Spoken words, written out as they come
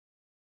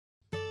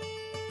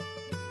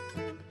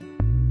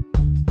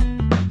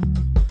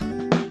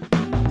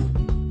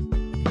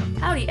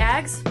Howdy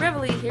Ags,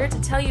 Reveille here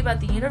to tell you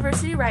about the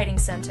University Writing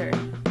Center.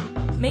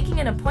 Making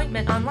an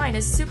appointment online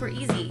is super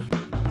easy.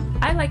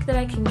 I like that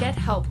I can get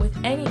help with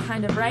any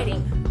kind of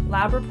writing: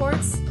 lab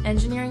reports,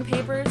 engineering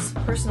papers,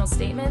 personal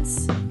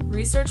statements,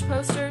 research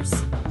posters,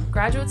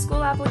 graduate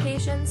school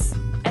applications,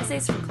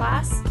 essays for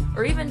class,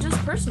 or even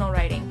just personal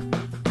writing.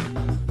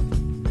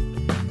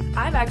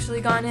 I've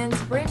actually gone in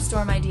to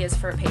brainstorm ideas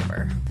for a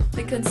paper.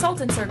 The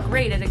consultants are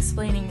great at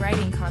explaining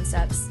writing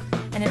concepts,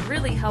 and it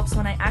really helps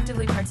when I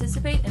actively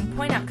participate and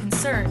point out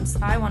concerns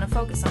I want to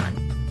focus on.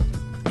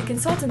 The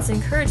consultants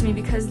encourage me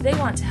because they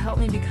want to help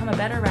me become a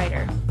better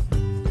writer.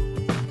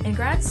 In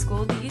grad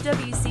school, the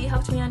UWC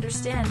helped me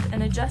understand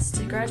and adjust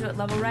to graduate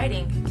level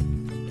writing.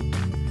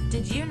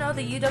 Did you know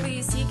the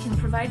UWC can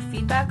provide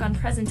feedback on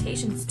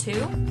presentations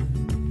too?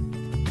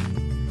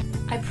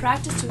 I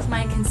practiced with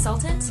my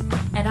consultant,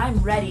 and I'm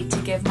ready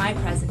to give my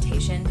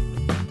presentation.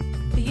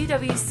 The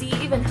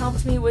UWC even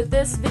helped me with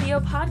this video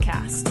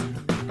podcast.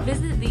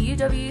 Visit the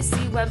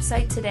UWC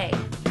website today.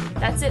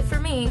 That's it for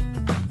me.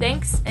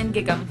 Thanks and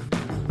gig 'em.